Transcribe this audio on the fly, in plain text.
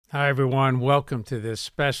Hi, everyone. Welcome to this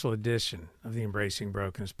special edition of the Embracing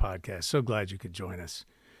Brokenness Podcast. So glad you could join us.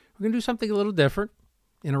 We're going to do something a little different,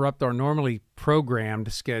 interrupt our normally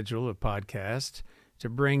programmed schedule of podcasts to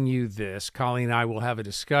bring you this. Colleen and I will have a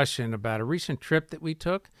discussion about a recent trip that we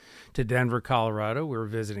took to Denver, Colorado. We were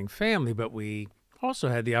visiting family, but we also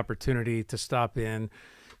had the opportunity to stop in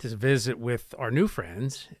to visit with our new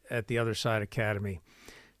friends at the Other Side Academy.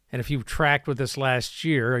 And if you've tracked with us last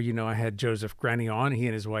year, you know I had Joseph Grenny on. He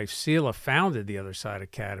and his wife, Sela, founded the Other Side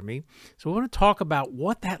Academy. So we want to talk about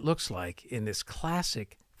what that looks like in this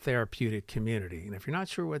classic therapeutic community. And if you're not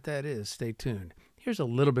sure what that is, stay tuned. Here's a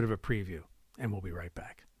little bit of a preview, and we'll be right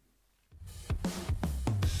back.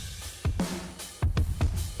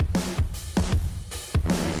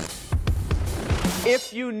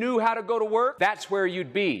 If you knew how to go to work, that's where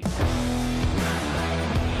you'd be.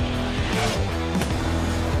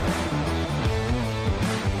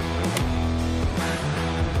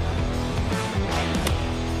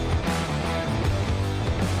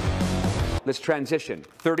 Let's transition.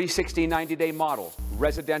 30, 60, 90-day model,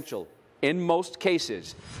 residential. In most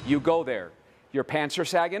cases, you go there. Your pants are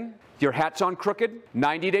sagging, your hat's on crooked.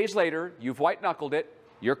 90 days later, you've white-knuckled it.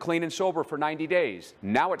 You're clean and sober for 90 days.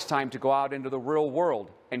 Now it's time to go out into the real world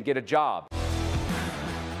and get a job.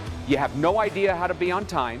 You have no idea how to be on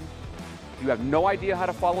time. You have no idea how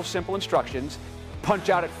to follow simple instructions. Punch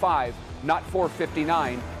out at 5, not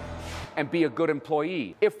 4:59, and be a good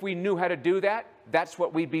employee. If we knew how to do that, that's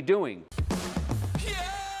what we'd be doing.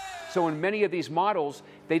 So in many of these models,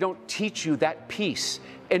 they don't teach you that piece.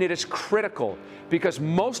 And it is critical because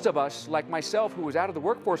most of us, like myself, who was out of the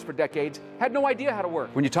workforce for decades, had no idea how to work.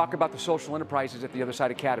 When you talk about the social enterprises at the Other Side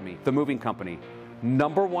Academy, the moving company,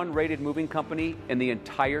 #1 rated moving company in the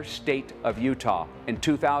entire state of Utah. In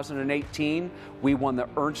 2018, we won the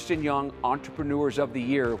Ernst & Young Entrepreneurs of the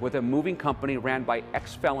Year with a moving company ran by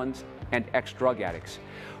ex-felons and ex-drug addicts.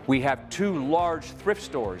 We have 2 large thrift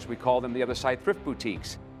stores. We call them the Other Side Thrift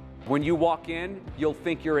Boutiques. When you walk in, you'll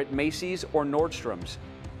think you're at Macy's or Nordstrom's.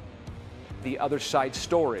 The Other Side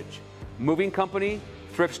Storage. Moving company,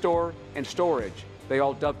 thrift store, and storage. They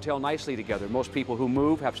all dovetail nicely together. Most people who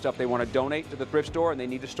move have stuff they want to donate to the thrift store and they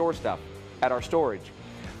need to store stuff at our storage.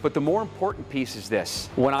 But the more important piece is this.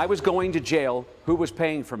 When I was going to jail, who was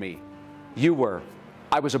paying for me? You were.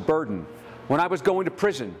 I was a burden. When I was going to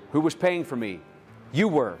prison, who was paying for me? You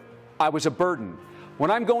were. I was a burden.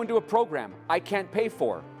 When I'm going to a program I can't pay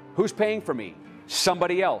for, who's paying for me?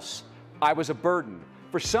 Somebody else. I was a burden.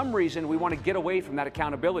 For some reason, we want to get away from that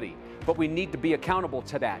accountability, but we need to be accountable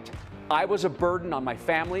to that. I was a burden on my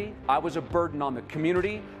family. I was a burden on the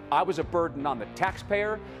community. I was a burden on the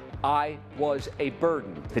taxpayer. I was a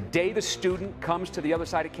burden. The day the student comes to the Other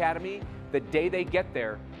Side Academy, the day they get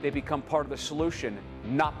there, they become part of the solution,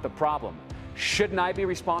 not the problem. Shouldn't I be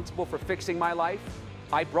responsible for fixing my life?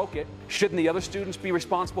 I broke it. Shouldn't the other students be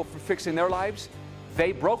responsible for fixing their lives?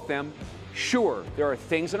 They broke them. Sure, there are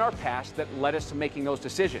things in our past that led us to making those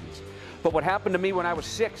decisions. But what happened to me when I was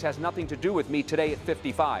 6 has nothing to do with me today at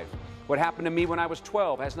 55. What happened to me when I was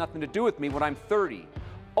 12 has nothing to do with me when I'm 30.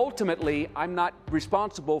 Ultimately, I'm not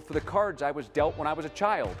responsible for the cards I was dealt when I was a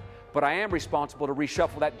child, but I am responsible to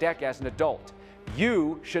reshuffle that deck as an adult.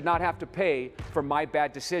 You should not have to pay for my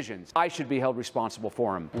bad decisions. I should be held responsible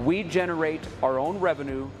for them. We generate our own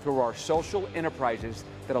revenue through our social enterprises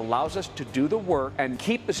that allows us to do the work and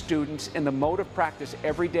keep the students in the mode of practice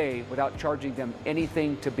every day without charging them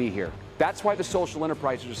anything to be here. That's why the social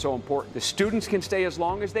enterprises are so important. The students can stay as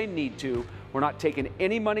long as they need to. We're not taking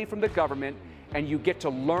any money from the government, and you get to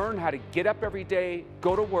learn how to get up every day,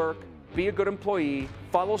 go to work, be a good employee,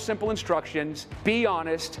 follow simple instructions, be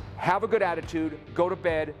honest, have a good attitude, go to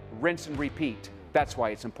bed, rinse and repeat. That's why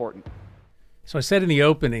it's important. So I said in the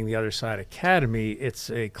opening, the Other Side Academy, it's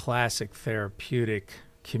a classic therapeutic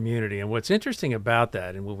community. And what's interesting about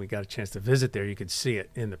that, and when we got a chance to visit there, you could see it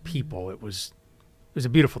in the people. It was a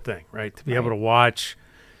beautiful thing, right? To be able to watch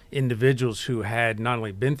individuals who had not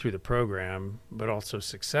only been through the program, but also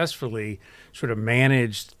successfully sort of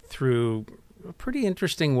managed through a pretty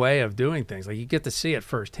interesting way of doing things. Like you get to see it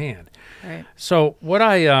firsthand. Right. So what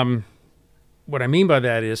I mean by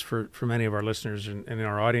that is for many of our listeners and in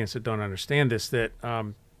our audience that don't understand this, that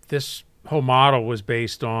this whole model was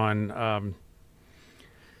based on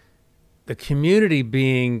the community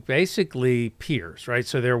being basically peers, right?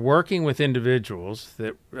 So they're working with individuals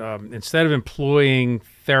that instead of employing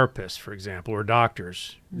therapists, for example, or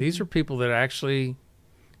doctors, these are people that actually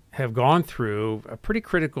have gone through a pretty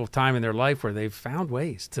critical time in their life where they've found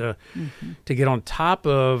ways to get on top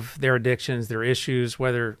of their addictions, their issues,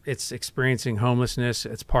 whether it's experiencing homelessness,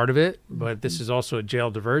 it's part of it, but this is also a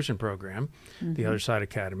jail diversion program, the Other Side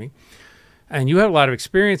Academy. And you have a lot of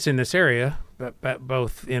experience in this area, but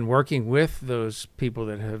both in working with those people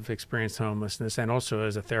that have experienced homelessness and also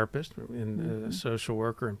as a therapist and a social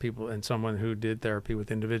worker and someone who did therapy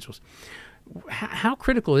with individuals. How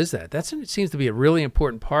critical is that? It seems to be a really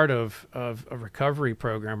important part of a recovery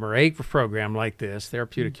program or a program like this,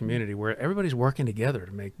 therapeutic community, where everybody's working together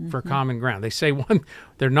to make for common ground. They say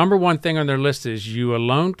their number one thing on their list is you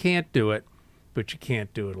alone can't do it, but you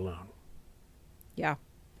can't do it alone. Yeah.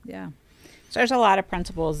 So there's a lot of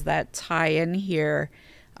principles that tie in here.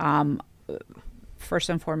 First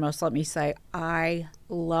and foremost, let me say I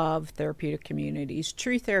love therapeutic communities,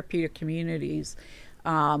 true therapeutic communities.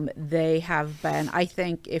 They have been, I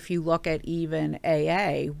think, if you look at even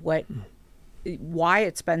AA, why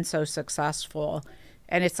it's been so successful,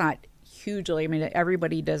 and it's not hugely, I mean,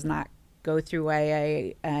 everybody does not go through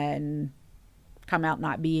AA and come out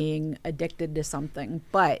not being addicted to something,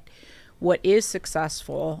 but what is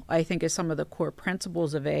successful, I think, is some of the core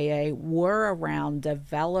principles of AA were around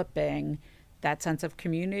developing that sense of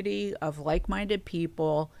community, of like-minded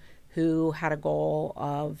people who had a goal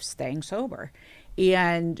of staying sober.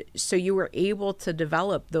 And so you were able to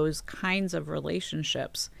develop those kinds of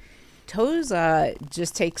relationships. TOSA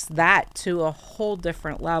just takes that to a whole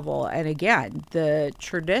different level. And again, the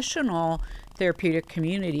traditional therapeutic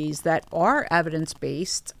communities that are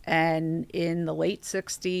evidence-based and in the late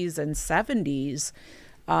 60s and 70s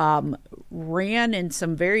ran in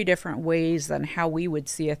some very different ways than how we would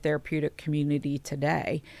see a therapeutic community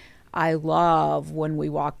today. I love when we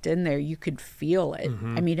walked in there, you could feel it.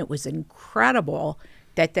 I mean, it was incredible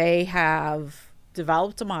that they have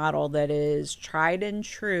developed a model that is tried and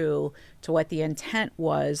true to what the intent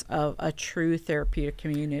was of a true therapeutic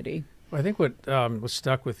community. Well, I think what was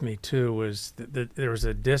stuck with me, too, was that there was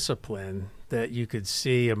a discipline that you could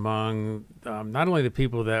see among not only the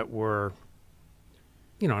people that were,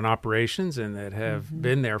 in operations and that have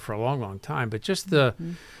been there for a long, long time, but just the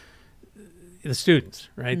students,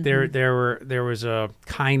 right? There was a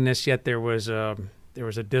kindness, yet there was a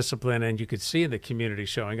discipline, and you could see the community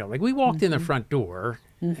showing up. Like we walked in the front door,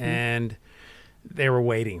 and they were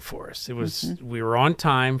waiting for us. It was we were on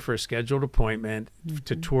time for a scheduled appointment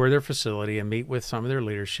to tour their facility and meet with some of their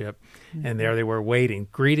leadership, and there they were waiting,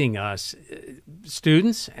 greeting us,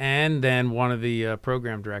 students, and then one of the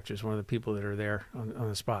program directors, one of the people that are there on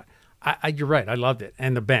the spot. You're right. I loved it.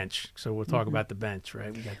 And the bench. So we'll talk about the bench,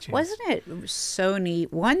 right? We got a chance. Wasn't it so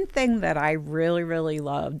neat? One thing that I really, really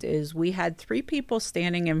loved is we had 3 people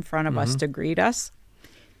standing in front of us to greet us.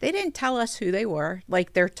 They didn't tell us who they were,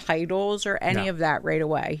 like their titles or any of that right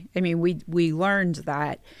away. I mean, we learned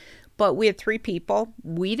that. But we had 3 people.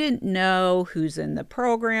 We didn't know who's in the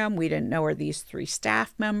program. We didn't know are these 3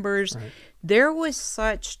 staff members. Right. There was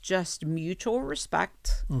such just mutual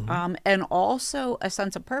respect and also a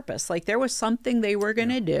sense of purpose. Like there was something they were going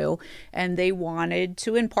to do and they wanted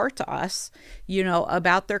to impart to us,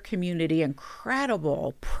 about their community,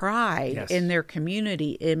 incredible pride in their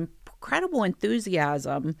community, incredible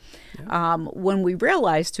enthusiasm. When we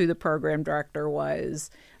realized who the program director was,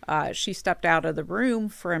 she stepped out of the room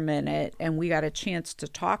for a minute and we got a chance to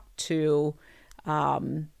talk to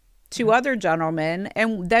 2 other gentlemen,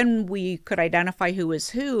 and then we could identify who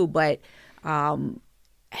was who, but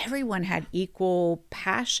everyone had equal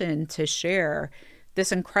passion to share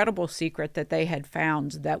this incredible secret that they had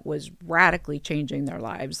found that was radically changing their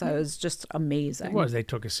lives. That was just amazing. It was. They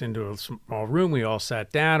took us into a small room. We all sat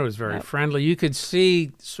down. It was very friendly. You could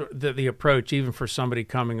see the approach, even for somebody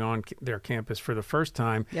coming on their campus for the first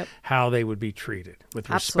time, how they would be treated with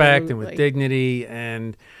respect and with dignity.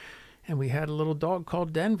 And we had a little dog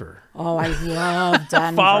called Denver. Oh, I love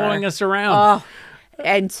Denver. Following us around. Oh,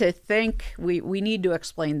 and to think, we need to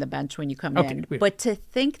explain the bench when you come in, but to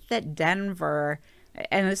think that Denver,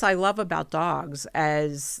 and this I love about dogs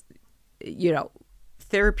as,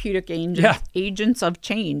 therapeutic agents of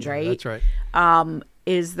change, right? That's right.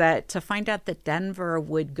 Is that to find out that Denver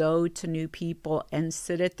would go to new people and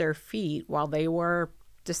sit at their feet while they were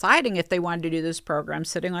deciding if they wanted to do this program,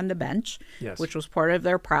 sitting on the bench, which was part of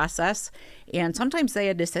their process. And sometimes they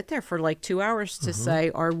had to sit there for like 2 hours to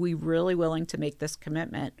say, are we really willing to make this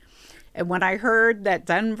commitment? And when I heard that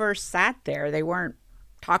Denver sat there, they weren't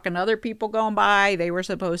talking to other people going by. They were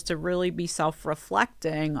supposed to really be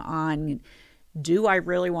self-reflecting on, do I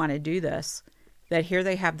really want to do this? That here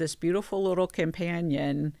they have this beautiful little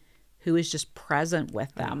companion who is just present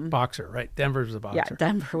with them. Boxer, right? Denver's a boxer. Yeah,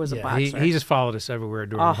 Denver was a boxer. He just followed us everywhere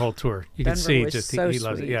during the whole tour. You can see was just so he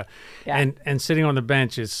loves it. sweet. Yeah. And sitting on the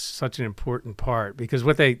bench is such an important part, because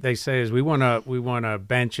what they say is we want a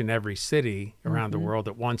bench in every city around the world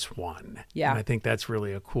that wants one. Yeah. And I think that's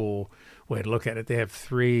really a cool way to look at it. They have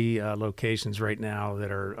 3 locations right now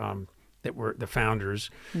that are that were the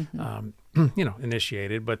founders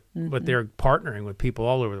initiated, but they're partnering with people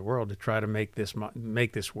all over the world to try to make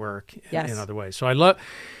this work in other ways. So I love,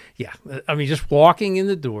 I mean, just walking in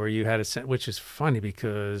the door, you had a sense, which is funny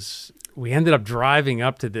because we ended up driving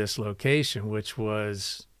up to this location, which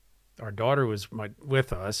was, our daughter was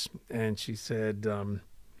with us, and she said,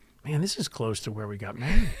 man, this is close to where we got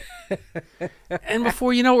married. And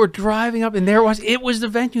before you know, we're driving up, and it was the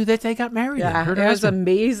venue that they got married in. It was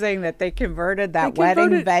amazing that they converted that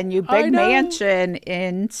wedding venue, big mansion,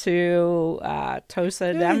 into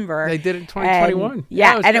TOSA Denver. They did it in 2021.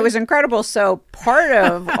 And it was incredible. So part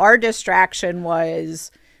of our distraction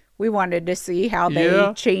was we wanted to see how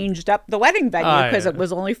they changed up the wedding venue, because it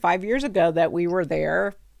was only 5 years ago that we were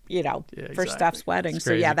there, for Steph's wedding.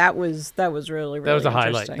 So that was really, really that was a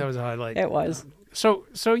interesting. highlight. That was a highlight. It was. So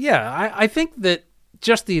I think that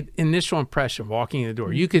just the initial impression walking in the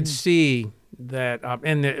door, you could see that,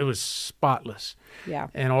 and it was spotless. Yeah.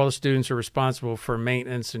 And all the students are responsible for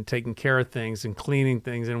maintenance and taking care of things and cleaning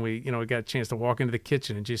things. And we got a chance to walk into the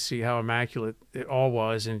kitchen and just see how immaculate it all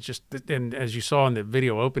was. And and as you saw in the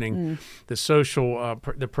video opening, the social,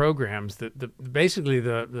 the programs, basically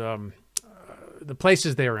the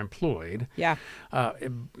places they are employed,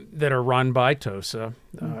 that are run by TOSA.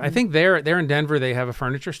 I think they're in Denver. They have a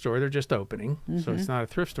furniture store. They're just opening, so it's not a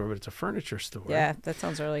thrift store, but it's a furniture store. Yeah, that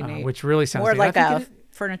sounds really neat. Which really sounds more like a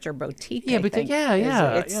furniture boutique. Yeah, but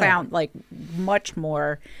it sounds like much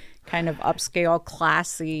more kind of upscale,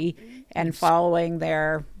 classy, and following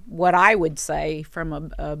their, what I would say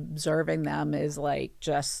from observing them is like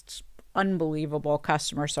just unbelievable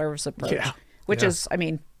customer service approach, which is, I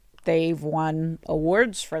mean, they've won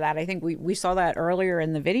awards for that. I think we saw that earlier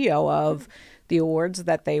in the video of the awards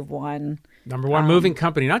that they've won. Number 1 moving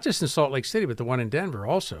company, not just in Salt Lake City, but the one in Denver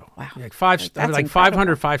also. Wow. Like 500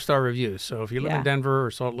 5-star reviews. So if you live in Denver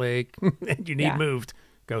or Salt Lake and you need moved,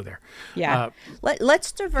 go there. Yeah.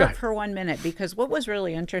 Let's divert for 1 minute, because what was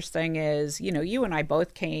really interesting is, you and I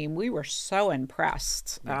both came, we were so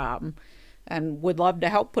impressed. And would love to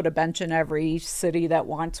help put a bench in every city that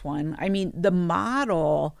wants one. I mean, the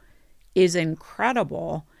model is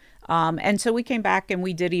incredible. And so we came back and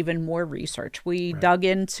we did even more research. We dug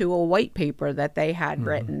into a white paper that they had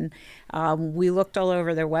written. We looked all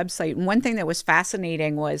over their website. And one thing that was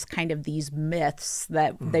fascinating was kind of these myths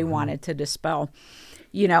that they wanted to dispel.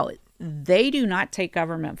 They do not take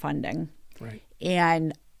government funding. Right.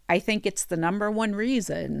 And I think it's the number 1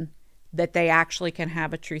 reason that they actually can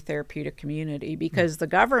have a true therapeutic community, because the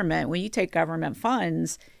government, when you take government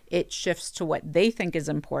funds, it shifts to what they think is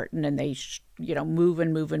important, and they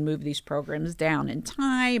move these programs down in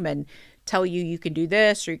time and tell you can do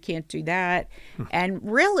this or you can't do that. And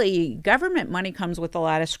really, government money comes with a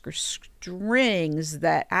lot of strings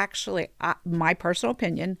that actually, my personal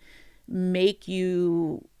opinion, make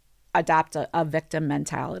you adopt a victim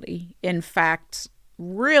mentality. In fact,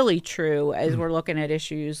 really true as we're looking at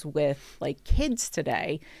issues with like kids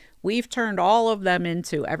today. We've turned all of them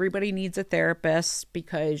into everybody needs a therapist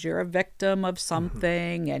because you're a victim of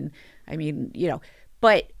something. And I mean,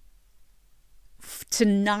 but to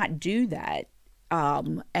not do that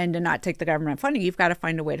and to not take the government funding, you've got to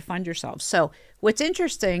find a way to fund yourself. So what's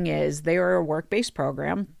interesting is they are a work-based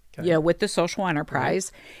program, with the social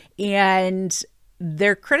enterprise, and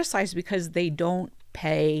they're criticized because they don't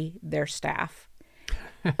pay their staff.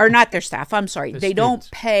 Or not their staff, I'm sorry. They don't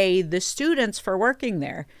pay the students for working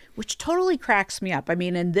there, which totally cracks me up. I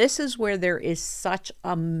mean, and this is where there is such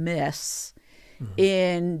a miss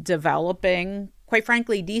in developing, quite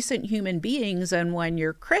frankly, decent human beings. And when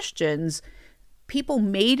you're Christians, people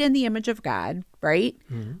made in the image of God, right?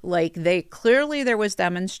 Like there was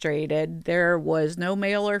demonstrated, there was no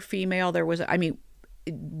male or female.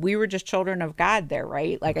 We were just children of God there,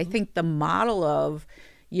 right? Like I think the model of,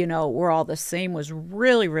 we're all the same was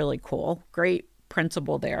really, really cool. Great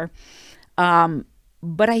principle there.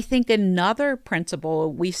 But I think another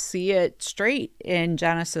principle, we see it straight in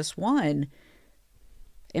Genesis 1.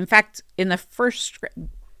 In fact, in the first,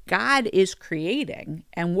 God is creating,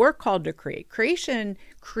 and we're called to create.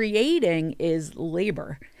 Creating is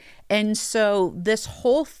labor. And so this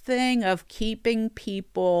whole thing of keeping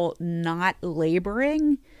people not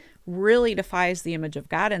laboring really defies the image of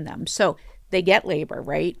God in them. So they get labor,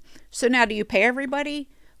 right? So now do you pay everybody?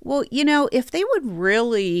 Well, you know, if they would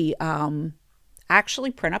really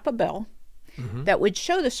actually print up a bill that would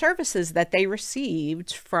show the services that they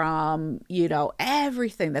received from, you know,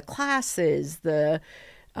 everything, the classes, the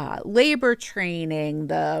labor training,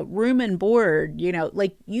 the room and board, you know,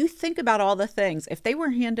 like you think about all the things. If they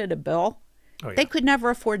were handed a bill, they could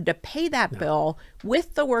never afford to pay that bill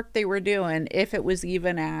with the work they were doing if it was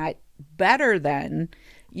even at better than,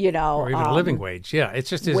 you know, or even a living wage. Yeah, it's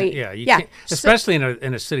just isn't. wait, You yeah. can't, especially in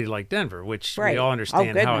a city like Denver, which Right. we all understand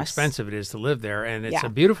how goodness. expensive it is to live there, and it's Yeah. a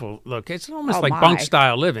beautiful look. It's almost Oh, like my. bunk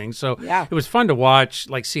style living. So Yeah. it was fun to watch,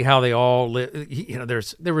 like see how they all live. You know,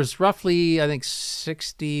 there was roughly I think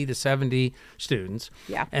 60 to 70 students,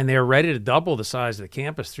 Yeah. and they're ready to double the size of the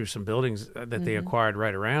campus through some buildings that they acquired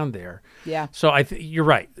right around there. Yeah. So you're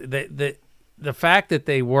right. The fact that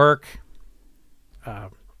they work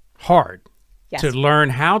hard. Yes. To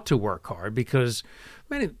learn how to work hard, because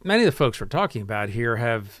many of the folks we're talking about here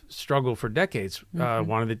have struggled for decades.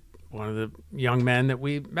 One of the young men that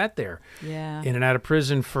we met there, Yeah. in and out of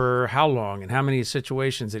prison for how long, and how many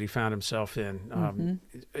situations that he found himself in.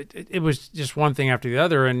 It was just one thing after the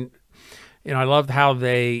other, and you know, I loved how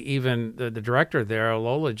they, even the director there,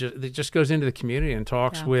 Lola, just goes into the community and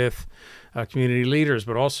talks with community leaders,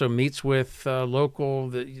 but also meets with local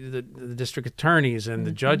the district attorneys and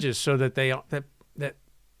the judges, so that they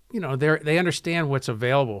you know they understand what's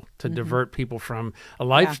available to divert people from a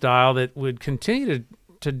lifestyle that would continue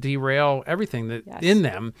to derail everything that in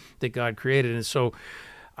them that God created. And so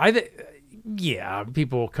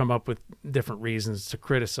people come up with different reasons to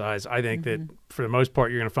criticize. I think that for the most part,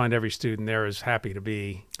 you're going to find every student there is happy to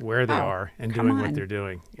be where they are and doing what they're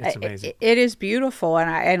doing. It's amazing. It is beautiful.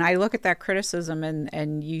 And I look at that criticism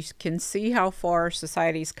and you can see how far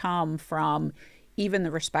society's come from even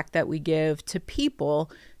the respect that we give to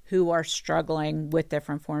people who are struggling with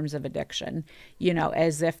different forms of addiction, you know,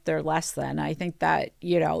 as if they're less than. I think that,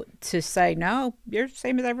 you know, to say, no, you're the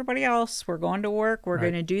same as everybody else. We're going to work. We're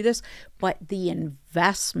going to do this. But the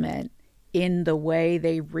investment in the way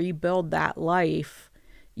they rebuild that life,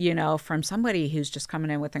 you know, from somebody who's just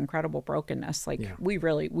coming in with incredible brokenness, like we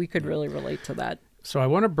could really relate to that. So I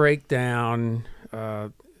want to break down,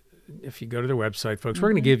 if you go to their website, folks,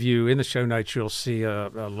 we're going to give you, in the show notes, you'll see a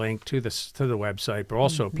link to the website, but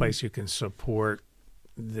also a place you can support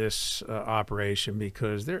this operation,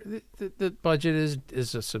 because the budget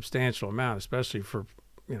is a substantial amount, especially for,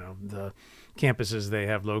 you know, the campuses they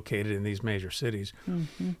have located in these major cities.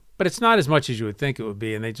 But it's not as much as you would think it would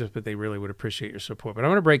be, and but they really would appreciate your support. But I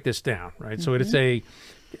want to break this down, right? So it is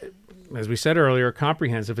as we said earlier,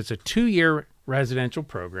 comprehensive. It's a 2-year residential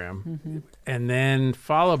program, and then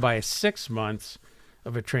followed by 6 months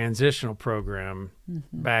of a transitional program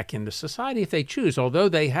back into society if they choose, although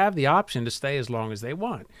they have the option to stay as long as they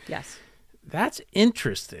want. Yes. That's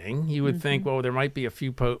interesting. You would think, well, there might be a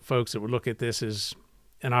few folks that would look at this as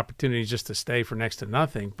an opportunity just to stay for next to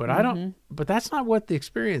nothing, but I don't. But that's not what the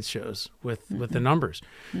experience shows with the numbers.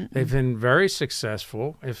 They've been very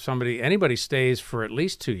successful. If anybody stays for at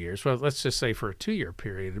least 2 years, well, let's just say for a 2-year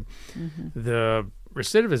period, the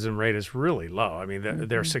recidivism rate is really low. I mean,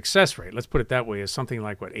 their success rate, let's put it that way, is something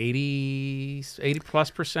like what,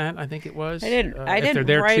 80+%, I think it was. I didn't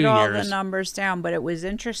write all the numbers down, but it was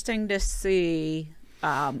interesting to see.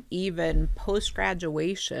 Even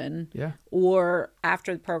post-graduation or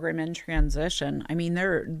after the program in transition, I mean,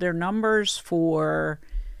 their numbers for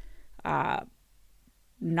not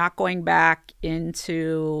going back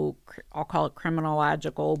into, I'll call it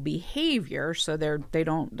criminological behavior, so they're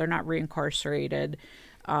not reincarcerated,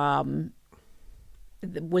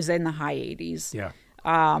 was in the high 80s. Yeah.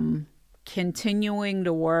 Continuing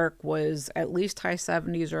to work was at least high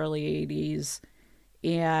 70s, early 80s.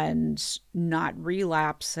 And not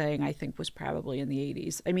relapsing, I think, was probably in the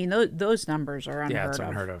 80s. I mean, those numbers are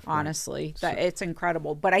unheard of. Honestly, it's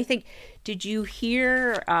incredible. But I think, did you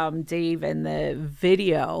hear Dave in the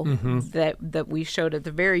video that we showed at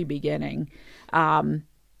the very beginning?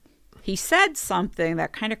 He said something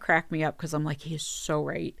that kind of cracked me up, because I'm like, he is so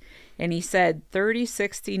right. And he said 30,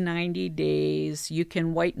 60, 90 days, you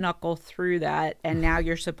can white knuckle through that, and now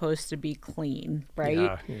you're supposed to be clean,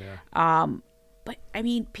 right? Yeah. But I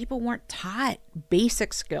mean, people weren't taught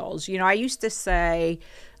basic skills. You know, I used to say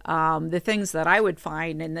the things that I would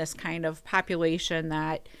find in this kind of population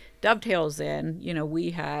that dovetails in, you know, we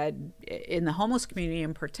had in the homeless community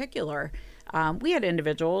in particular, we had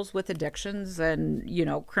individuals with addictions and, you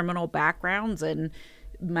know, criminal backgrounds and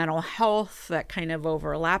mental health that kind of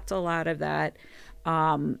overlapped a lot of that.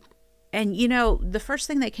 And, you know, the first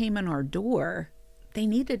thing that came in our door, they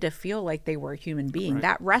needed to feel like they were a human being. Right.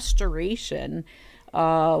 That restoration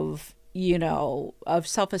of of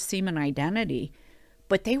self-esteem and identity,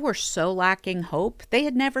 but they were so lacking hope. They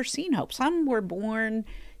had never seen hope. Some were born,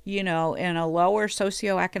 in a lower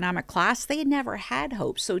socioeconomic class. They had never had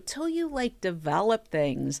hope. So till you develop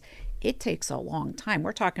things, it takes a long time.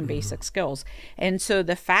 We're talking basic skills. And so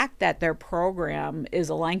the fact that their program is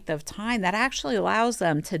a length of time that actually allows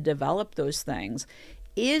them to develop those things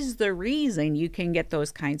is the reason you can get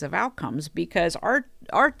those kinds of outcomes, because our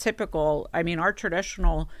traditional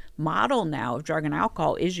model now of drug and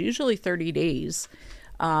alcohol is usually 30 days.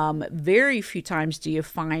 Very few times do you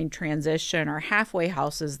find transition or halfway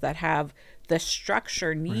houses that have the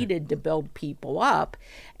structure needed to build people up.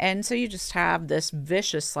 And so you just have this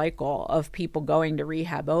vicious cycle of people going to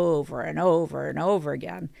rehab over and over and over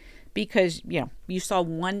again, because, you saw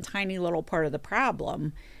one tiny little part of the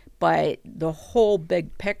problem, but the whole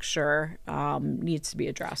big picture needs to be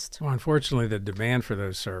addressed. Well, unfortunately, the demand for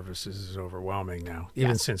those services is overwhelming now.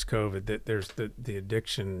 Even since COVID, that there's the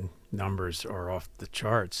addiction numbers are off the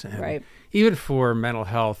charts, and even for mental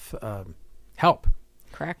health help.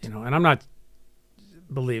 Correct. And I'm not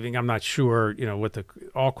sure, what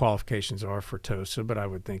all qualifications are for TOSA, but I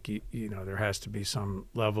would think there has to be some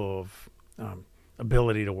level of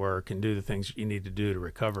ability to work and do the things you need to do to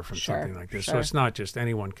recover from something like this. So it's not just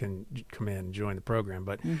anyone can come in and join the program,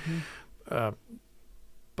 but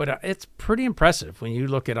it's pretty impressive when you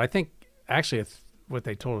look at, I think actually what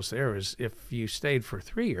they told us there is if you stayed for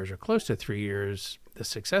 3 years or close to 3 years, the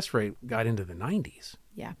success rate got into the 90s.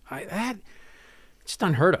 Yeah. It's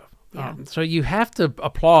unheard of. Yeah. So you have to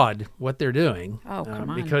applaud what they're doing. Oh, come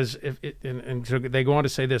on. Because and so they go on to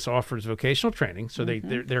say this offers vocational training. So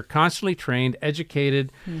they're constantly trained,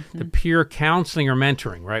 educated, the peer counseling or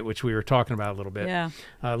mentoring, right, which we were talking about a little bit. Yeah.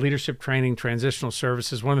 Leadership training, transitional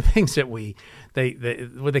services. One of the things that they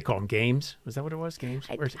what they call them, games. Was that what it was? Games?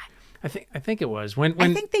 I think it was when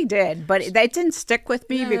I think they did, but that didn't stick with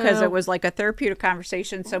me because it was like a therapeutic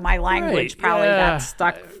conversation. So my language probably got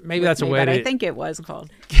stuck. Maybe that's a way to. I think it was called.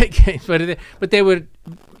 But they would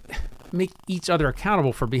make each other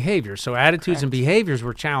accountable for behavior. So attitudes and behaviors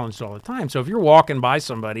were challenged all the time. So if you're walking by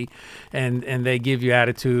somebody and they give you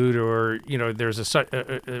attitude, or there's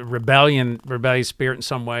a rebellious spirit in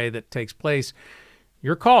some way that takes place,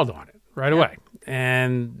 you're called on it right away.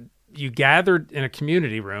 And you gathered in a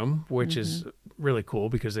community room, which is really cool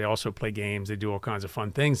because they also play games. They do all kinds of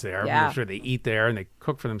fun things there. Yeah. I'm sure they eat there and they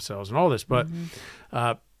cook for themselves and all this. But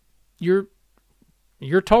you're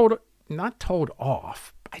told, not told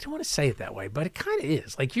off. I don't want to say it that way, but it kind of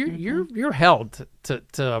is. Like you're held to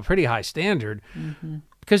a pretty high standard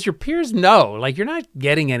because your peers know, like, you're not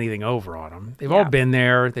getting anything over on them. They've all been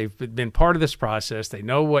there. They've been part of this process. They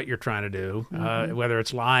know what you're trying to do, whether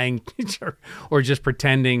it's lying or just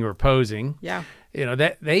pretending or posing. Yeah.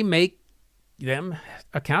 That they make them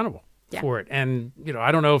accountable for it. And,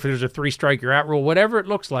 I don't know if there's a 3-strike you're out rule, whatever it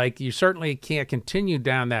looks like, you certainly can't continue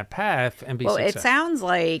down that path and be successful. It sounds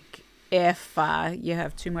like if you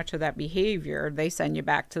have too much of that behavior, they send you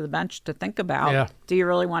back to the bench to think about, do you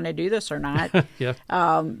really want to do this or not?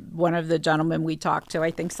 One of the gentlemen we talked to,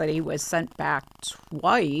 I think, said he was sent back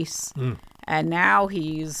twice, and now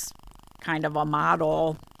he's kind of a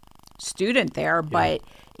model student there. But,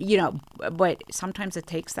 but sometimes it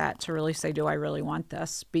takes that to really say, do I really want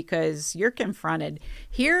this? Because you're confronted.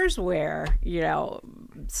 Here's where,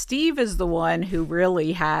 Steve is the one who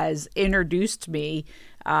really has introduced me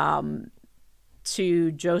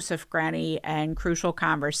to Joseph Grenny and Crucial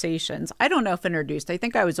Conversations. I don't know if introduced. I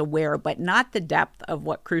think I was aware, but not the depth of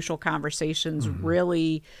what Crucial Conversations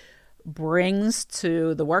really brings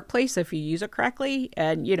to the workplace if you use it correctly.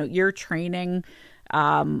 And, you're training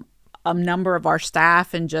a number of our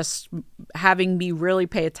staff and just having me really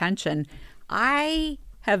pay attention. I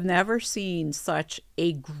have never seen such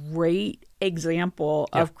a great example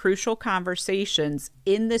of Crucial Conversations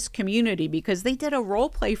in this community, because they did a role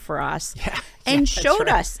play for us and showed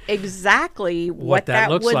us exactly what that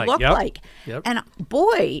would look like. And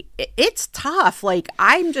boy, it's tough. Like,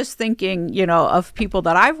 I'm just thinking, of people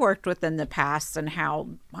that I've worked with in the past and how,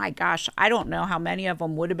 my gosh, I don't know how many of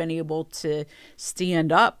them would have been able to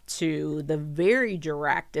stand up to the very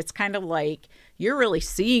direct. It's kind of like you're really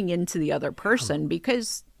seeing into the other person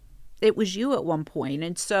because it was you at one point.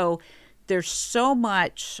 And so there's so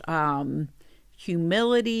much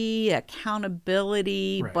humility,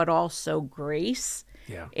 accountability, but also grace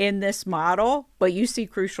in this model. But you see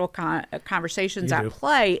Crucial Conversations at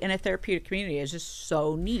play in a therapeutic community. It's just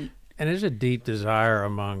so neat. And there's a deep desire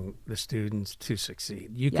among the students to success.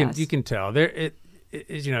 You can tell there. It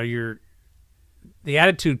is, the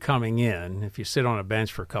attitude coming in, if you sit on a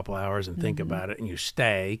bench for a couple hours and think about it and you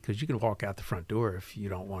stay, because you can walk out the front door if you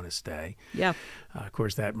don't want to stay. Yeah. Of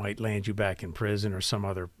course, that might land you back in prison or some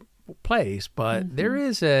other place, but there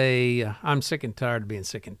is a I'm sick and tired of being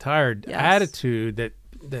sick and tired attitude that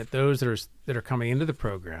those that are coming into the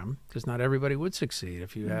program, because not everybody would succeed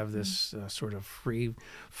if you have this sort of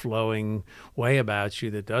free-flowing way about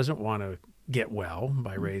you that doesn't want to get well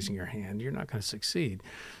by raising your hand. You're not going to succeed.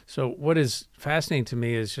 So what is fascinating to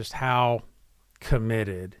me is just how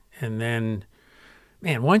committed, and then,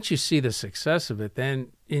 man, once you see the success of it,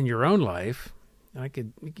 then in your own life,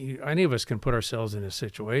 any of us can put ourselves in a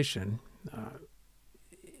situation.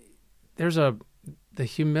 The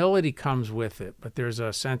humility comes with it, but there's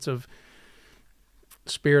a sense of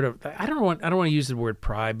spirit of, I don't want to use the word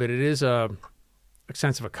pride, but it is a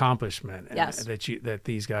sense of accomplishment that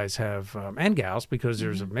these guys have, and gals, because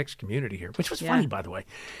there's a mixed community here, which was funny, by the way.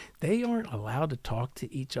 They aren't allowed to talk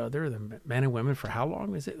to each other, the men and women, for how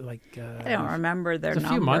long is it? Like I don't remember their number.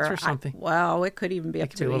 A few months or something. Well, it could even be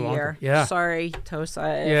up to a year. Longer. Yeah. Sorry,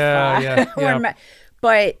 TOSA.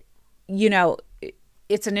 But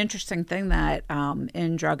it's an interesting thing that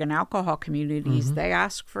in drug and alcohol communities, they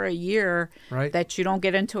ask for a year that you don't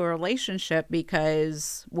get into a relationship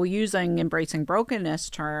because, we're using Embracing Brokenness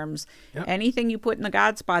terms, anything you put in the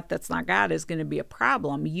God spot that's not God is going to be a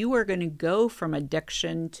problem. You are going to go from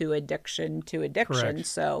addiction to addiction to addiction. Correct.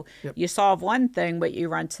 So you solve one thing, but you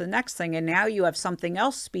run to the next thing, and now you have something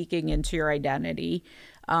else speaking into your identity.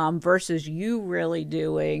 Versus you really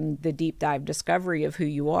doing the deep dive discovery of who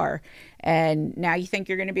you are. And now you think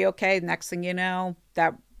you're going to be okay. The next thing you know,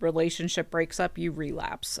 that relationship breaks up, you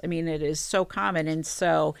relapse. I mean, it is so common. And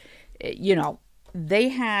so, they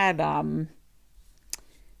had a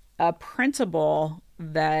principle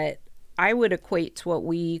that I would equate to what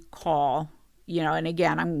we call, and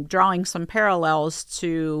again, I'm drawing some parallels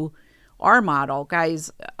to our model. Guys,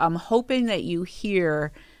 I'm hoping that you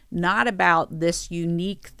hear not about this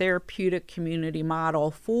unique therapeutic community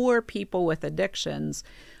model for people with addictions.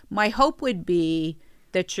 My hope would be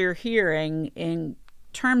that you're hearing, in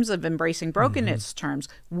terms of Embracing Brokenness terms,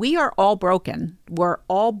 we are all broken. We're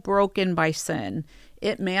all broken by sin.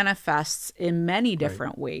 It manifests in many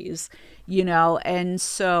different ways, and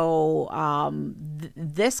so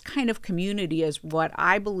this kind of community is what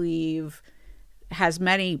I believe has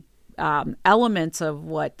many elements of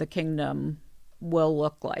what the kingdom will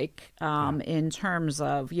look like in terms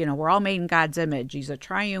of, we're all made in God's image. He's a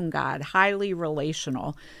triune God, highly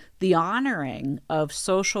relational. The honoring of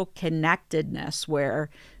social connectedness, where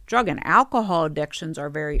drug and alcohol addictions are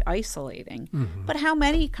very isolating. But how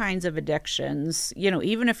many kinds of addictions,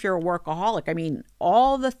 even if you're a workaholic, I mean,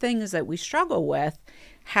 all the things that we struggle with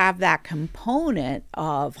have that component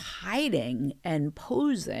of hiding and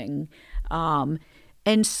posing.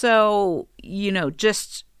 And so,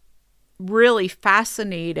 just really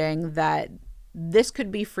fascinating that this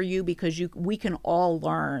could be for you, because we can all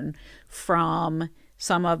learn from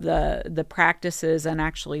some of the practices and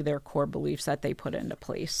actually their core beliefs that they put into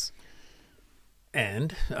place.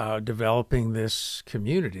 And developing this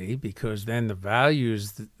community, because then the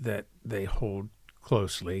values that they hold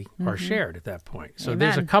closely are shared at that point. So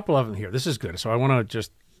there's a couple of them here. This is good. So I want to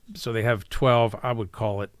so they have 12, I would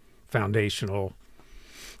call it foundational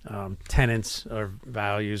tenets or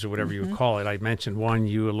values or whatever you would call it. I mentioned one,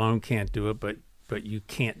 you alone can't do it, but you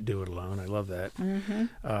can't do it alone. I love that.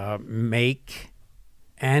 Make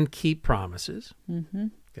and keep promises.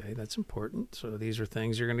 Okay, that's important. So these are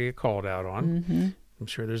things you're going to get called out on. I'm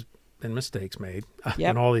sure there's been mistakes made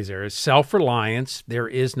in all these areas. Self-reliance, there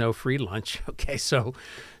is no free lunch. Okay, so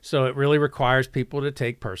it really requires people to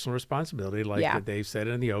take personal responsibility, like what Dave said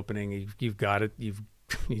in the opening. You've got it. You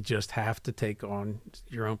just have to take on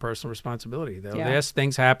your own personal responsibility. Yes,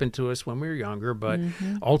 things happen to us when we were younger, but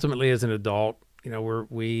ultimately as an adult,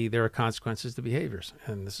 there are consequences to behaviors,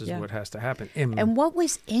 and this is what has to happen. And what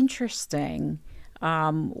was interesting,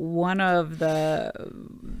 one of the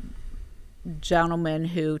gentlemen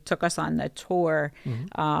who took us on the tour,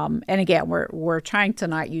 and again, we're trying to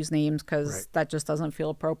not use names because that just doesn't feel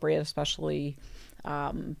appropriate, especially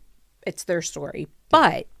it's their story.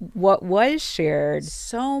 But what was shared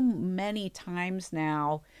so many times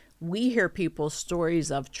now, we hear people's stories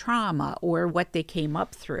of trauma or what they came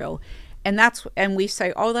up through. And we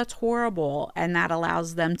say, oh, that's horrible. And that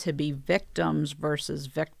allows them to be victims versus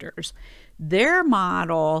victors. Their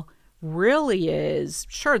model really is,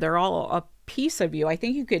 sure, they're all a piece of you. I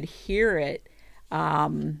think you could hear it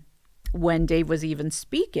when Dave was even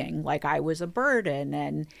speaking, like I was a burden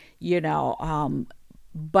and,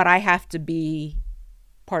 but I have to be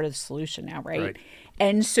part of the solution now, right?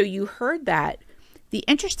 And so you heard that, The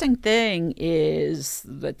interesting thing is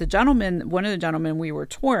that one of the gentlemen we were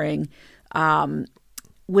touring,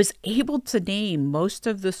 was able to name most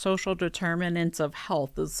of the social determinants of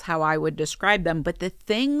health, is how I would describe them. But the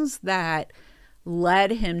things that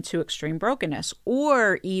led him to extreme brokenness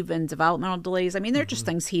or even developmental delays, I mean, they're just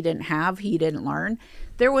things he didn't have, he didn't learn.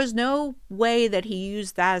 There was no way that he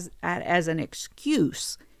used that as an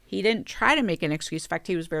excuse. He didn't try to make an excuse. In fact,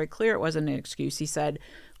 he was very clear it wasn't an excuse. He said,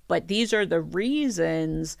 but these are the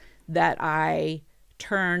reasons that I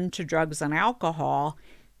turned to drugs and alcohol,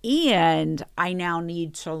 and I now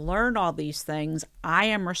need to learn all these things. I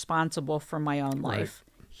am responsible for my own life.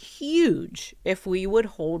 Right. Huge if we would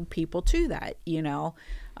hold people to that, you know.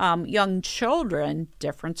 Young children,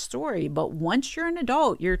 different story. But once you're an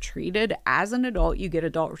adult, you're treated as an adult. You get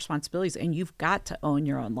adult responsibilities, and you've got to own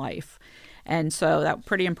your own life. And so that's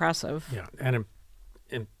pretty impressive. Yeah, and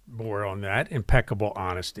more on that, impeccable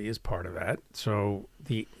honesty is part of that. So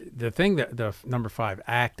the thing that the number 5,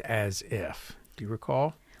 act as if. Do you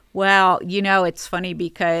recall? Well, you know, it's funny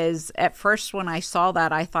because at first when I saw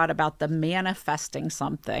that, I thought about the manifesting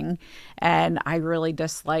something. And I really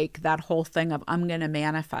dislike that whole thing of I'm going to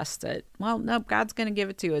manifest it. Well, no, God's going to give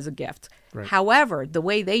it to you as a gift. Right. However, the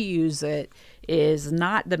way they use it is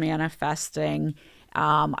not the manifesting.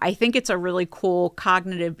 I think it's a really cool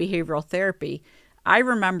cognitive behavioral therapy. I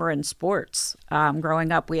remember in sports,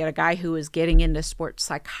 growing up, we had a guy who was getting into sports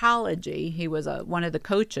psychology. He was one of the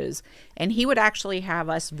coaches, and he would actually have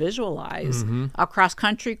us visualize a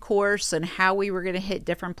cross-country course and how we were going to hit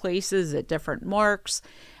different places at different marks.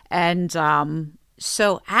 And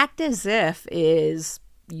so act as if is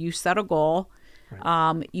you set a goal.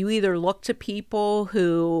 Right. You either look to people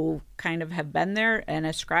who kind of have been there and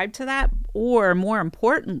ascribe to that, or more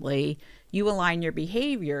importantly, you align your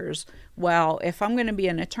behaviors. Well, if I'm going to be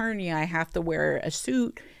an attorney, I have to wear a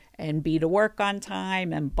suit and be to work on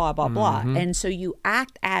time and blah, blah, blah. And so you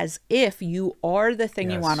act as if you are the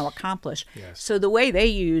thing you want to accomplish. Yes. So the way they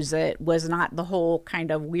use it was not the whole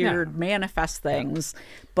kind of weird manifest things,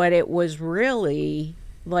 but it was really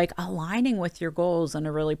like aligning with your goals in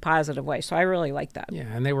a really positive way. So I really like that. Yeah,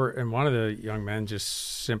 and one of the young men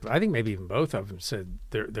just simply, I think maybe even both of them said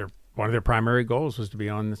they're one of their primary goals was to be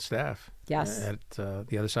on the staff at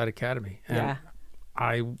the Other Side Academy. And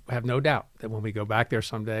I have no doubt that when we go back there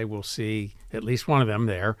someday, we'll see at least one of them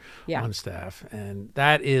there on staff. And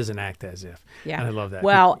that is an act as if. Yeah. And I love that.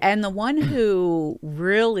 Well, and the one who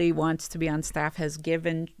really wants to be on staff has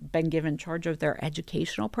been given charge of their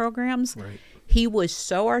educational programs. Right. He was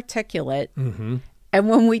so articulate. And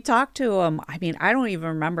when we talked to him, I mean, I don't even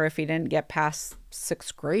remember if he didn't get past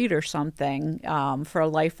 6th grade or something for a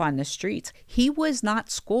life on the streets. He was not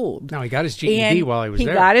schooled. No, he got his GED while he was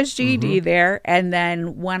there. He got his GED there and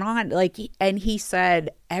then went on. And he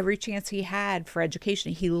said every chance he had for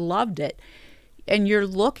education, he loved it. And you're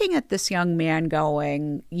looking at this young man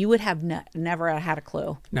going, you would have never had a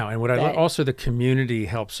clue. No, and what also the community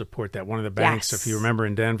helped support that. One of the banks, if you remember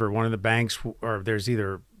in Denver, one of the banks, or there's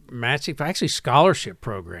either matching, actually scholarship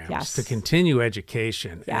programs to continue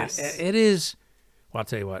education. Yes. It is, well, I'll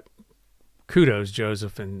tell you what, kudos,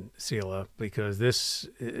 Joseph and Sela, because this,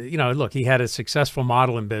 look, he had a successful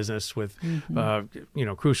model in business with,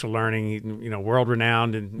 crucial learning,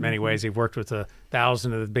 world-renowned in many ways. He worked with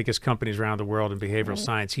 1,000 of the biggest companies around the world in behavioral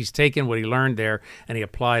science. He's taken what he learned there and he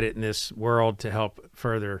applied it in this world to help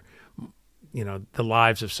further the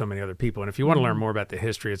lives of so many other people. And if you want to learn more about the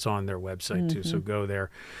history, it's on their website too. So go there.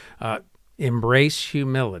 Embrace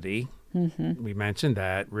humility. We mentioned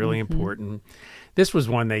that, really important. This was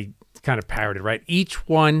one they kind of parroted, right? Each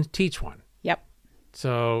one, teach one. Yep.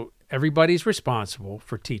 So everybody's responsible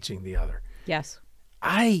for teaching the other. Yes.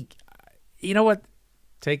 You know what?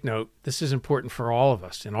 Take note. This is important for all of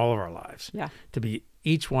us in all of our lives. Yeah. To be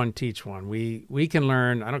each one, teach one. We can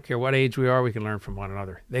learn. I don't care what age we are. We can learn from one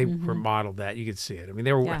another. They were modeled that. You could see it. I mean,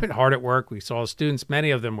 they were hard at work. We saw students. Many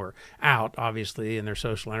of them were out, obviously, in their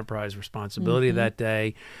social enterprise responsibility that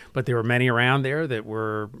day. But there were many around there that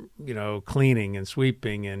were, cleaning and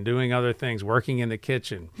sweeping and doing other things, working in the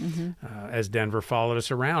kitchen. As Denver followed us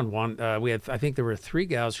around, I think there were 3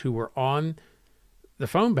 gals who were on the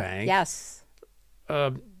phone bank. Yes.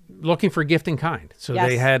 Looking for gift in kind. So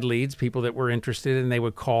they had leads, people that were interested, and they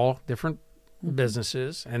would call different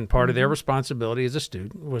businesses. And part of their responsibility as a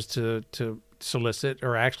student was to solicit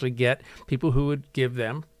or actually get people who would give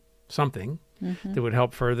them something that would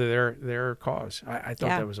help further their cause. I thought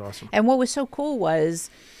that was awesome. And what was so cool was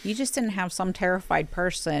you just didn't have some terrified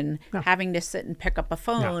person having to sit and pick up a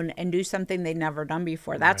phone and do something they'd never done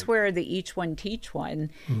before. That's where the each one teach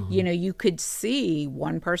one, you know, you could see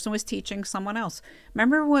one person was teaching someone else.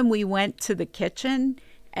 Remember when we went to the kitchen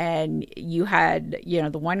and you had, you know,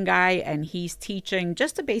 the one guy and he's teaching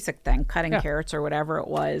just a basic thing, cutting carrots or whatever it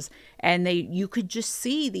was. And you could just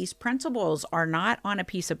see these principles are not on a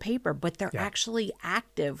piece of paper, but they're actually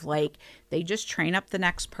active. Like they just train up the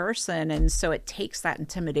next person. And so it takes that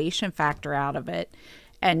intimidation factor out of it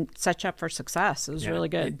and sets you up for success. It was really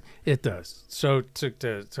good. It does. So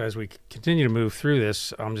as we continue to move through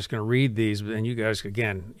this, I'm just going to read these, and you guys,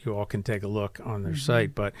 again, you all can take a look on their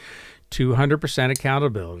site, but 200%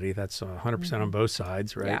 accountability. That's 100% on both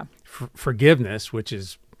sides, right? Yeah. Forgiveness, which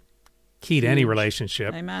is key to any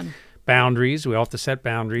relationship. Amen. Boundaries. We all have to set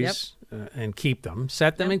boundaries and keep them.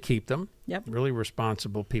 Set them and keep them. Yep. Really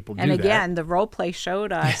responsible people do that. And again, the role play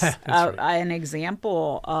showed us an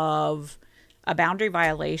example of a boundary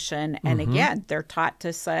violation. And again, they're taught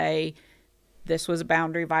to say, this was a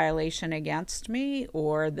boundary violation against me,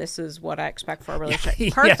 or this is what I expect for a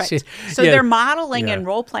relationship. Perfect. Yes. So they're modeling and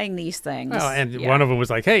role-playing these things. Oh, and one of them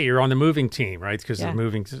was like, hey, you're on the moving team, right? Because they're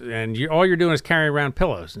moving, and all you're doing is carrying around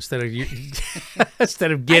pillows instead of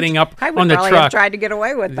instead of getting up I would on the probably truck. have tried to get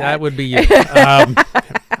away with that. That would be you.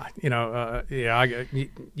 You know,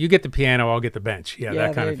 you get the piano, I'll get the bench. Yeah,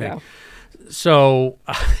 that kind of thing. Go. So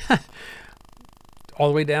all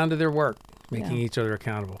the way down to their work. Making each other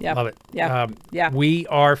accountable. Love it. We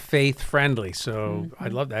are faith friendly. So I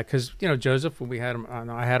love that because, you know, Joseph, when we had him on,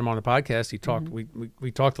 I had him on the podcast, he talked,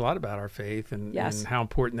 we talked a lot about our faith and how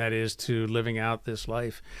important that is to living out this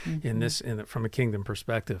life from a kingdom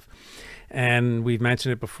perspective. And we've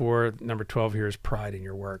mentioned it before. Number 12 here is pride in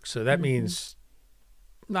your work. So that means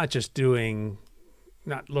not just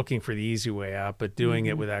not looking for the easy way out, but doing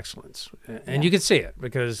it with excellence. And you can see it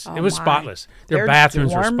because it was spotless. Their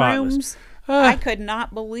bathrooms were spotless. Rooms, I could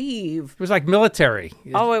not believe. It was like military.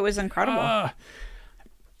 Oh, it was incredible. All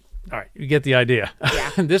right, you get the idea.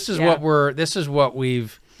 Yeah. This is what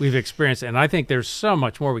we've experienced, and I think there's so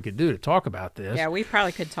much more we could do to talk about this. Yeah, we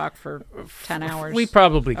probably could talk for 10 hours. We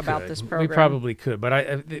probably about could. This program. We probably could,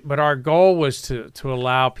 but our goal was to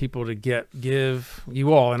allow people to give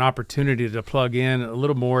you all an opportunity to plug in a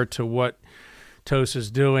little more to what TOSA is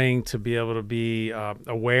doing, to be able to be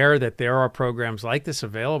aware that there are programs like this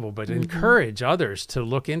available, but encourage others to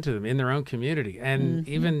look into them in their own community and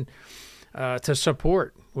even to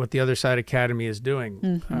support what the Other Side Academy is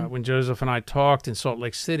doing. When Joseph and I talked in Salt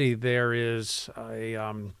Lake City, there is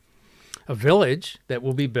a village that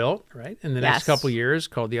will be built, right, in the next couple of years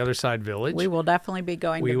called the Other Side Village. We will definitely be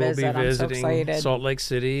going to visit. We will be visiting I'm so excited Salt Lake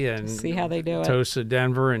City and see how they do it. TOSA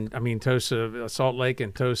Denver, and TOSA Salt Lake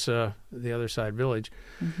and TOSA the Other Side Village,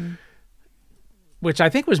 which I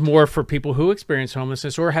think was more for people who experience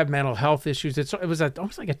homelessness or have mental health issues. It was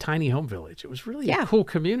almost like a tiny home village. It was really a cool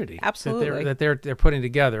community. Absolutely. that they're putting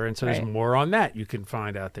together, and so there's more on that you can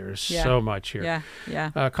find out there. There's so much here.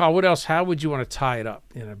 Carl, what else? How would you want to tie it up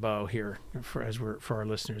in a bow here for our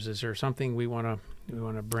listeners? Is there something we want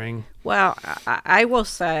to bring? Well, I will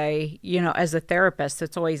say, you know, as a therapist,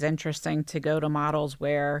 it's always interesting to go to models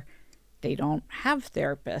where they don't have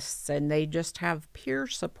therapists and they just have peer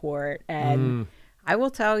support. And I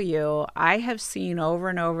will tell you, I have seen over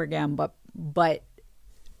and over again, but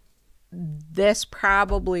this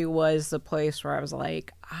probably was the place where I was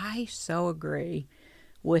like, I so agree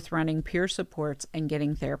with running peer supports and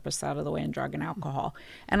getting therapists out of the way in drug and alcohol.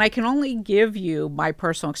 And I can only give you my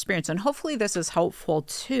personal experience, and hopefully this is helpful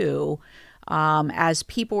too, as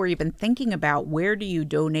people are even thinking about where do you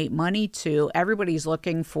donate money to. Everybody's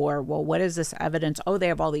looking for, well, what is this evidence? Oh, they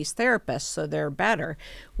have all these therapists, so they're better.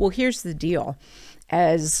 Well, here's the deal.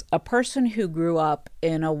 As a person who grew up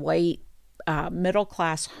in a white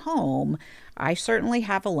middle-class home, I certainly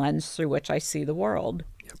have a lens through which I see the world.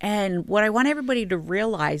 And what I want everybody to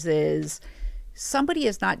realize is somebody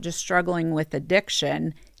is not just struggling with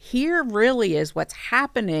addiction. Here really is what's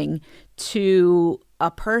happening to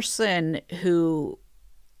a person who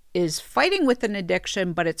is fighting with an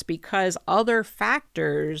addiction, but it's because other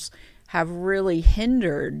factors have really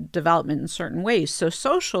hindered development in certain ways. So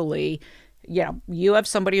socially, you know, you have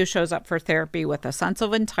somebody who shows up for therapy with a sense of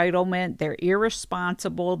entitlement. They're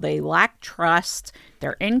irresponsible. They lack trust.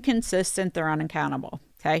 They're inconsistent. They're unaccountable.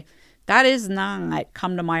 Okay. That is not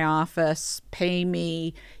come to my office, pay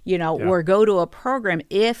me, or go to a program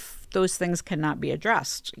if those things cannot be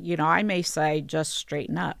addressed. I may say just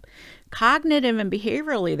straighten up. Cognitive and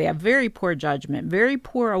behaviorally, they have very poor judgment, very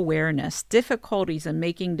poor awareness, difficulties in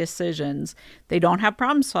making decisions. They don't have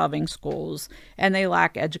problem-solving skills, and they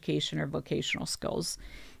lack education or vocational skills.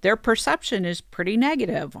 Their perception is pretty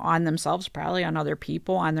negative on themselves, probably on other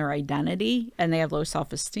people, on their identity, and they have low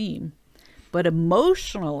self-esteem. But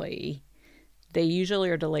emotionally, they usually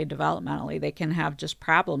are delayed developmentally. They can have just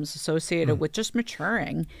problems associated with just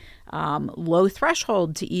maturing, low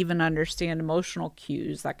threshold to even understand emotional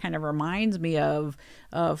cues. That kind of reminds me of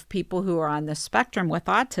people who are on the spectrum with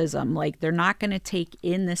autism. Like, they're not going to take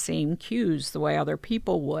in the same cues the way other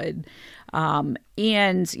people would. And,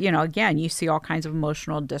 again, you see all kinds of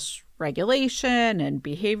emotional dysregulation and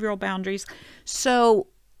behavioral boundaries. So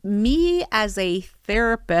me as a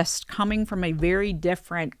therapist coming from a very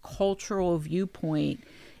different cultural viewpoint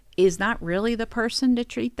is not really the person to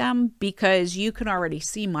treat them, because you can already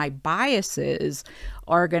see my biases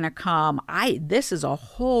are going to come. This is a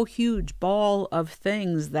whole huge ball of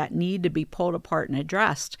things that need to be pulled apart and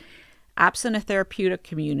addressed. Absent a therapeutic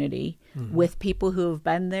community with people who have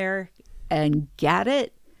been there and get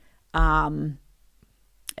it,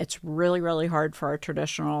 it's really, really hard for our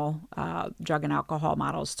traditional drug and alcohol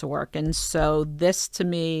models to work. And so this, to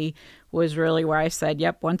me, was really where I said,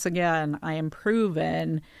 yep, once again, I am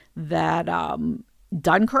proven that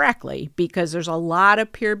done correctly, because there's a lot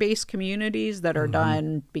of peer-based communities that are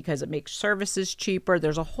done because it makes services cheaper.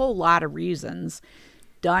 There's a whole lot of reasons.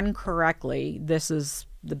 Done correctly, this is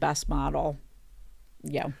the best model.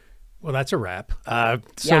 Yeah. Well, that's a wrap.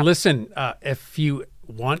 Listen, if you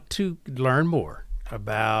want to learn more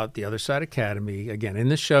about the Other Side Academy, again, in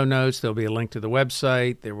the show notes, there'll be a link to the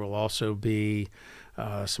website. There will also be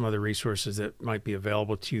some other resources that might be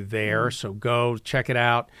available to you there. So go check it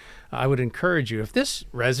out. I would encourage you, if this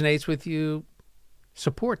resonates with you,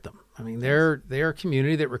 support them. I mean, they're a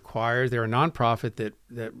community that requires, they're a nonprofit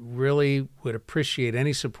that really would appreciate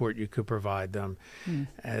any support you could provide them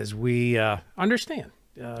as we understand.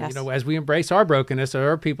 As we embrace our brokenness, there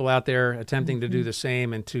are people out there attempting to do the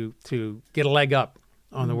same and to get a leg up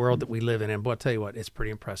on the world that we live in. And I'll tell you what, it's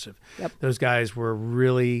pretty impressive. Yep. Those guys were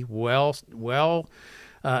really well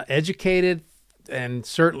educated and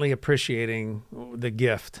certainly appreciating the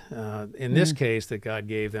gift, in this case, that God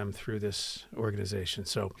gave them through this organization.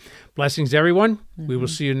 So blessings, everyone. We will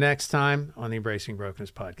see you next time on the Embracing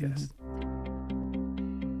Brokenness Podcast.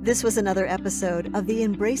 This was another episode of the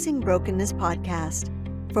Embracing Brokenness Podcast.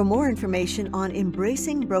 For more information on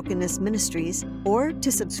Embracing Brokenness Ministries, or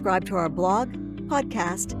to subscribe to our blog,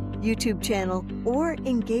 podcast, YouTube channel, or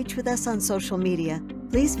engage with us on social media,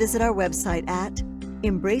 please visit our website at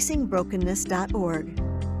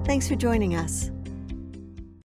embracingbrokenness.org. Thanks for joining us.